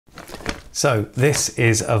So this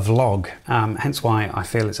is a vlog, hence why I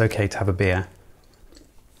feel it's okay to have a beer.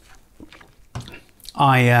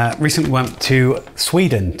 I recently went to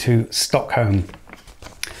Sweden, to Stockholm,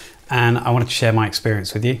 and I wanted to share my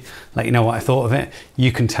experience with you, let you know what I thought of it.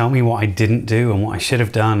 You can tell me what I didn't do and what I should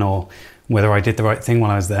have done, or whether I did the right thing while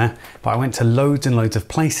I was there. But I went to loads and loads of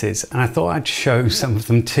places, and I thought I'd show some of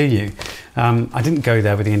them to you. I didn't go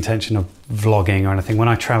there with the intention of vlogging or anything. When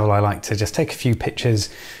I travel, I like to just take a few pictures,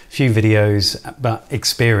 a few videos, but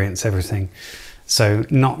experience everything. So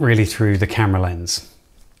not really through the camera lens.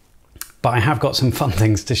 But I have got some fun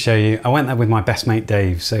things to show you. I went there with my best mate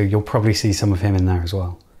Dave, so you'll probably see some of him in there as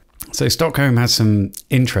well. So Stockholm has some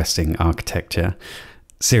interesting architecture.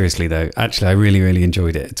 Seriously though, actually I really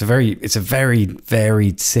enjoyed it. It's a very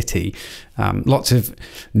varied city. Lots of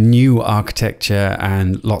new architecture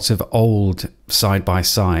and lots of old side by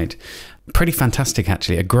side. Pretty fantastic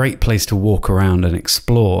actually, a great place to walk around and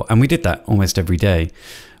explore, and we did that almost every day.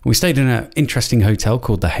 We stayed in an interesting hotel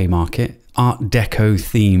called the Haymarket, Art Deco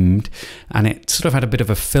themed, and it sort of had a bit of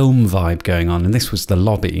a film vibe going on, and this was the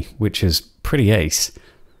lobby, which is pretty ace.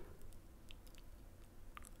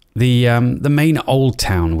 The main old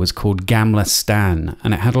town was called Gamla Stan,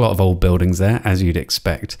 and it had a lot of old buildings there, as you'd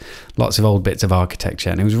expect. Lots of old bits of architecture,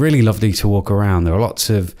 and it was really lovely to walk around. There were lots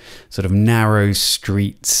of sort of narrow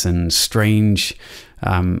streets and strange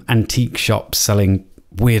antique shops selling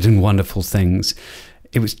weird and wonderful things.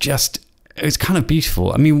 It was kind of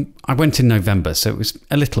beautiful. I mean, I went in November, so it was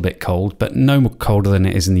a little bit cold, but no more colder than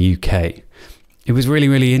it is in the UK. It was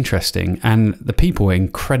really interesting, and the people were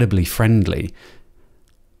incredibly friendly.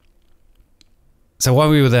 So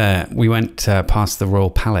while we were there, we went past the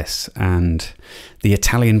Royal Palace, and the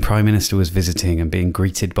Italian Prime Minister was visiting and being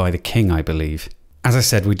greeted by the King, I believe. As I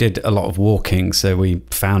said, we did a lot of walking, so we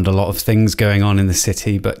found a lot of things going on in the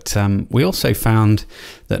city, but we also found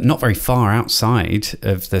that not very far outside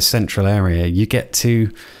of the central area, you get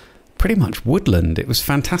to pretty much woodland. It was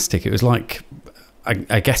fantastic. It was like,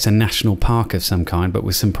 I guess, a national park of some kind, but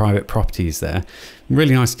with some private properties there.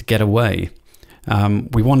 Really nice to get away.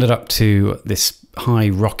 We wandered up to this high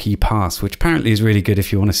rocky pass, which apparently is really good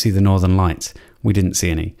if you want to see the northern lights. We didn't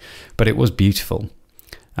see any, but it was beautiful.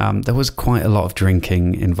 There was quite a lot of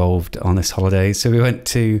drinking involved on this holiday, so we went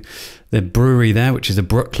to the brewery there, which is a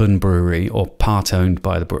Brooklyn brewery, or part owned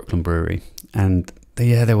by the Brooklyn Brewery, and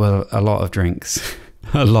yeah, there were a lot of drinks,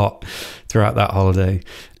 a lot throughout that holiday.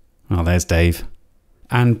 Oh, there's Dave.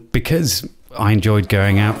 And because I enjoyed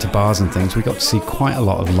going out to bars and things, we got to see quite a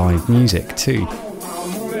lot of live music too.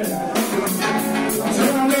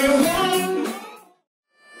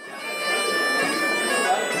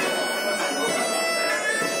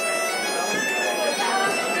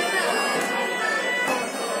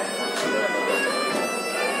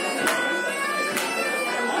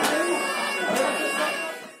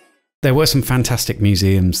 There were some fantastic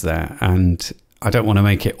museums there, and I don't want to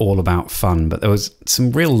make it all about fun, but there was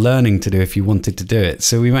some real learning to do if you wanted to do it.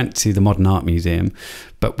 So we went to the Modern Art Museum,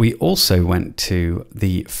 but we also went to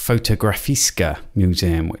the Fotografiska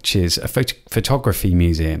Museum, which is a photography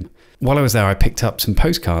museum. While I was there, I picked up some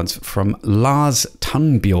postcards from Lars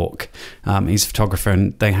Tunbjörk. He's a photographer,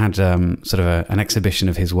 and they had sort of an exhibition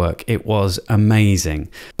of his work. It was amazing.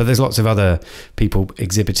 But there's lots of other people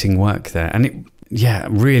exhibiting work there, and it, yeah,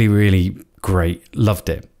 really great. Loved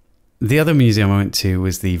it. The other museum I went to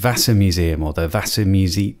was the Wassermuseum, or the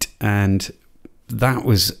Wassermuseet, and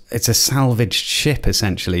it's a salvaged ship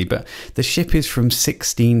essentially, but the ship is from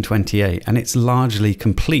 1628 and it's largely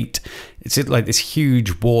complete. It's like this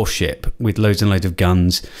huge warship with loads and loads of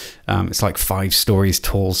guns. It's like 5 stories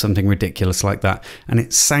tall, something ridiculous like that, and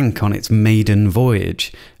it sank on its maiden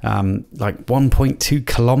voyage. Like 1.2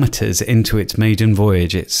 kilometers into its maiden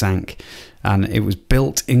voyage it sank, and it was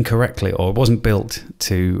built incorrectly, or it wasn't built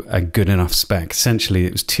to a good enough spec. Essentially,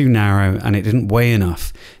 it was too narrow and it didn't weigh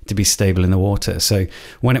enough to be stable in the water. So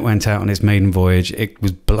when it went out on its maiden voyage, it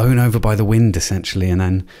was blown over by the wind essentially, and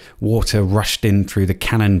then water rushed in through the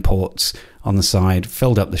cannon ports on the side,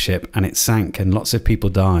 filled up the ship, and it sank, and lots of people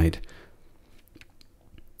died.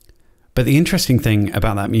 But the interesting thing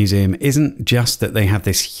about that museum isn't just that they have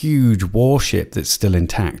this huge warship that's still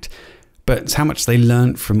intact, but it's how much they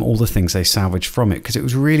learnt from all the things they salvaged from it, because it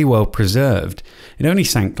was really well preserved. It only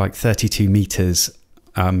sank like 32 meters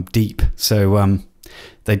deep, so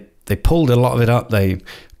they pulled a lot of it up. They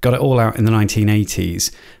got it all out in the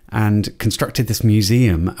 1980s and constructed this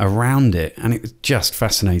museum around it, and it was just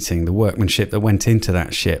fascinating, the workmanship that went into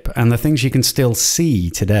that ship and the things you can still see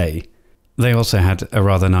today. They also had a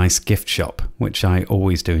rather nice gift shop, which I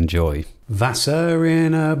always do enjoy. Wasser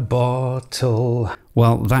in a bottle.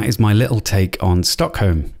 Well, that is my little take on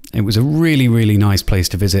Stockholm. It was a really, really nice place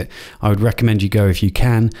to visit. I would recommend you go if you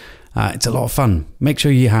can. It's a lot of fun. Make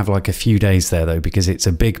sure you have like a few days there though, because it's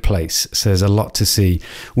a big place. So there's a lot to see.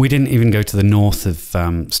 We didn't even go to the north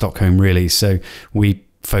of Stockholm really. So we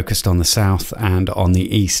focused on the south and on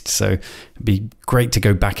the east. So it'd be great to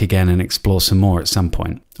go back again and explore some more at some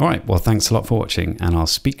point. All right. Well, thanks a lot for watching, and I'll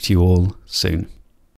speak to you all soon.